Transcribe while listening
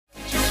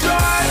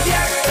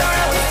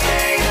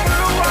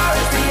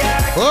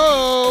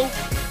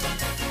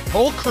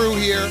Whole crew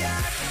here.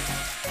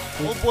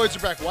 Old boys are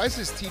back. Why is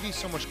this TV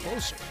so much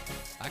closer?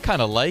 I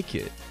kind of like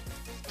it.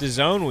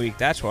 DAZN week,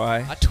 that's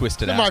why. I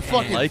twisted Get out. my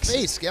fucking likes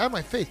face. Get out of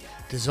my face.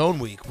 DAZN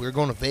week. We're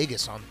going to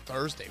Vegas on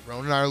Thursday.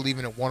 Ron and I are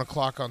leaving at 1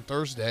 o'clock on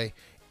Thursday.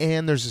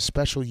 And there's a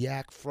special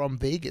yak from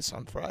Vegas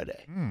on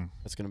Friday.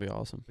 That's going to be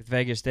awesome. With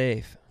Vegas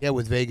Dave. Yeah,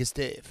 with Vegas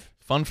Dave.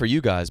 Fun for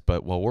you guys,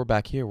 but while we're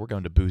back here, we're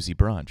going to boozy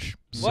brunch.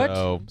 What?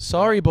 So,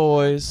 sorry,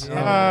 boys.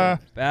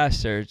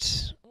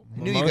 Bastards. I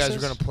knew you guys were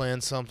going to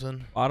plan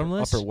something.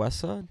 Bottomless? Upper West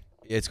Side?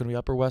 It's going to be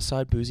Upper West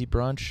Side boozy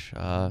brunch.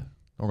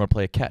 We're going to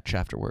play a catch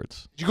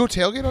afterwards. Did you go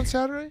tailgate on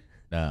Saturday?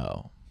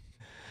 No.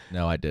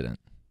 No, I didn't.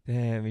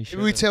 Damn, Maybe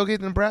we tailgate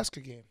the Nebraska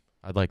game.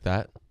 I'd like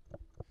that.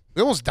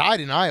 We almost died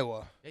in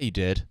Iowa. Yeah, you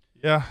did.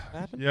 Yeah,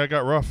 it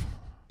got rough.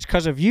 It's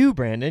because of you,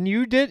 Brandon.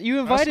 You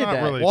invited not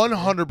that. really-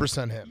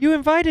 100% him. You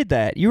invited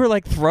that. You were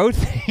like, throw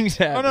things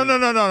at me.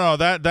 No.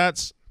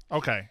 That's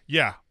okay.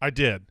 Yeah, I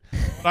did.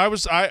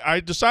 But I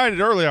decided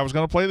early I was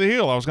going to play the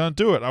heel. I was going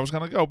to do it. I was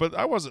going to go, but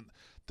I wasn't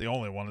the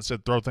only one that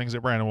said throw things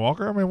at Brandon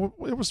Walker. I mean,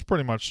 it was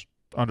pretty much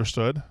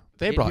understood.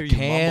 They Didn't brought hear you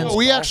cans, mumble.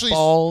 We golf actually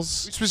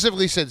balls. We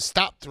specifically said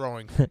stop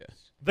throwing.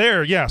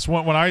 There, yes.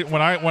 When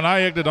I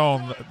egged it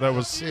on, that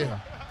was. Yeah.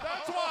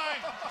 That's why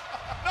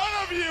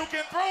none of you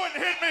can throw it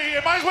and hit me.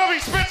 It might as well be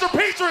Spencer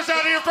Petras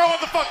out here throwing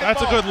the fucking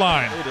That's a ball. good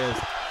line. It is.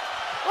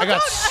 I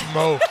got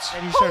smoked.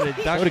 And you started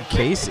So ducking. did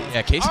Casey.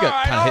 Yeah, Casey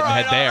got kind of hit in the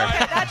head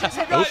there. That just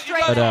hit me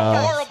straight But, in the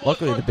horrible.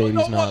 luckily the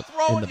baby's not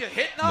in the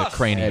The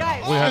cranium. Look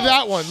at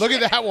that one. Look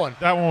at that one.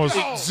 That one was.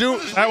 Zoom.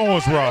 That one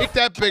was rough. Make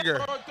that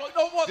bigger.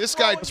 This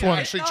guy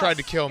actually tried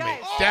to kill me.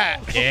 That.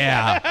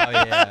 Yeah. Oh,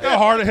 yeah. How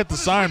hard it hit the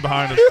sign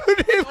behind us.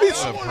 Dude,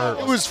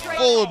 it was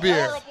full of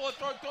beer.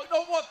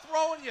 No more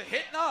throwing, you're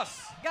hitting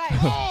us. Guys,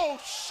 Oh,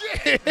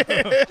 shit.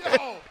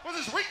 Yo, was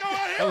this Rico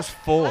out here? That was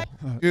full.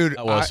 Dude,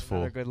 That was I- full.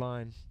 Another good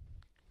line.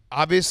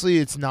 obviously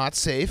it's not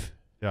safe.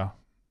 Yeah.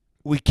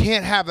 We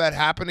can't have that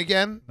happen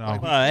again. No.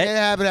 Like, we But- can't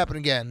have it happen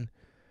again.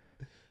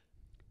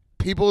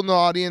 People in the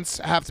audience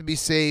have to be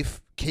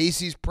safe.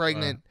 Casey's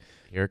pregnant.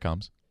 Here it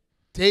comes.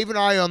 Dave and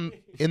I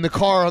in the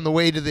car on the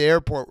way to the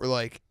airport were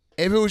like,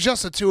 if it was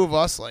just the two of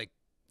us, like,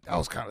 that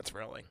was kind of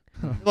thrilling.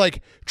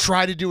 Like,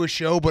 try to do a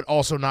show but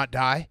also not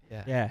die.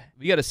 Yeah.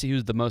 We got to see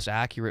who the most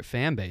accurate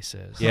fan base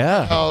is.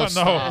 Yeah. Oh, No.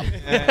 stop.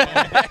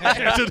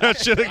 Can't do that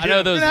shit again. I know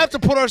We're those gonna have to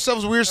put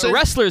ourselves. We were the saying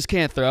wrestlers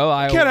can't throw.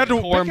 I Kid had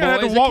to- corn Kid had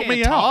to boys, walk they me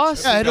can't out.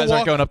 toss. Yeah, I had You to guys aren't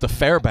walk. going up to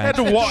Fairbanks.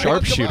 Had to walk-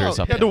 Sharpshooters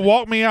up He had to there.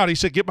 walk me out. He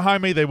said, "Get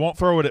behind me. They won't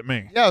throw it at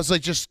me." Yeah, it was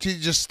like just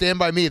stand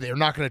by me. They're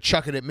not gonna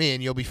chuck it at me,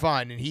 and you'll be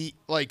fine. And he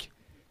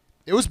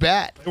it was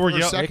bad. They were, for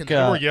a second. Nick, they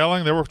were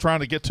yelling. They were trying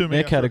to get to me.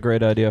 Nick had a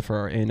great idea for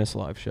our Anus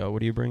Live show.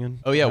 What are you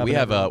bringing? Oh yeah, we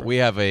Having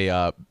have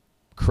a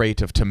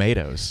crate of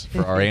tomatoes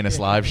for our Anus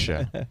Live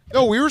show.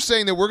 No, we were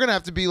saying that we're gonna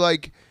have to be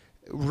like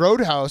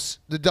Roadhouse,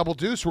 the Double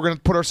Deuce. We're gonna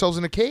put ourselves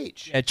in a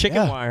cage. Yeah, chicken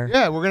Yeah. wire.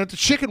 Yeah, we're gonna have to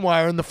chicken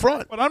wire in the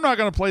front. But I'm not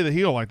going to play the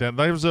heel like that.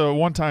 That was a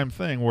one-time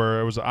thing where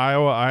it was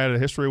Iowa. I had a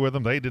history with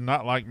them. They did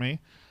not like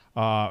me.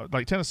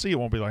 Like Tennessee, it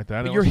won't be like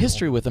that. But your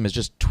history with them is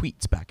just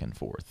tweets back and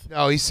forth.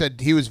 No, he said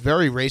he was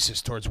very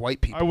racist towards white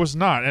people. I was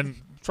not, and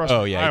trust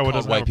Oh me, yeah, he Iowa called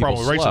doesn't white have a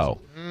problem with people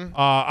racism. slow.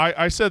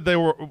 I said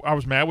I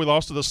was mad we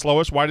lost to the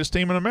slowest, whitest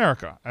team in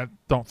America. I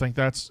don't think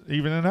that's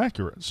even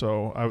inaccurate.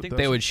 So I think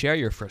they would share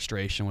your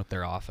frustration with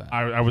their offense.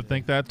 I would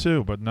think that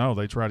too, but no,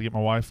 they tried to get my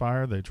wife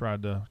fired. They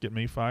tried to get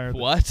me fired.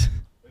 What?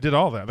 They did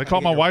all that. They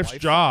called get my your wife's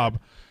wife job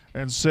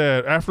and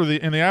said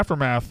in the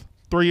aftermath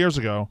 3 years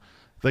ago,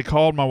 they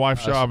called my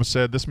wife's job and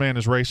said, "This man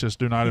is racist.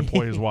 Do not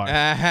employ his wife."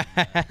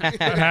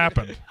 That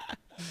happened.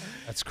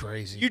 That's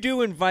crazy. You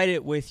do invite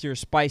it with your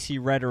spicy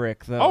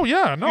rhetoric, though. Oh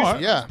yeah, no,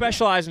 yeah.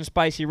 Specialize in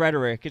spicy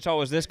rhetoric. It's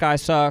always this guy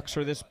sucks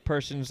or this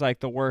person's like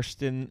the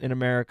worst in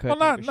America. Well,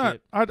 type of not.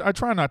 shit. I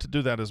try not to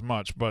do that as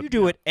much, but You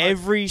do it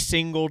every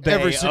single day.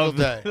 Every single of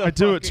the- day. the I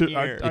do it fucking too.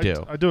 year. I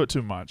do. I do it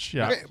too much.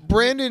 Yeah. Okay,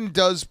 Brandon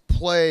does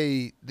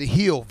play the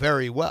heel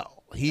very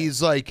well.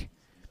 He's like,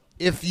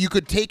 if you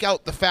could take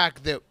out the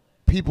fact that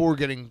people were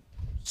getting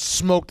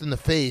smoked in the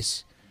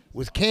face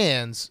with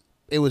cans,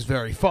 it was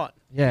very fun.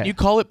 Yeah. Can you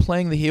call it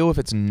playing the heel if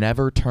it's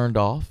never turned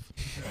off?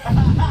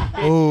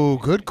 Oh,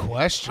 good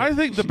question. I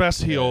think the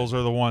best heels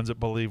are the ones that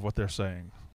believe what they're saying.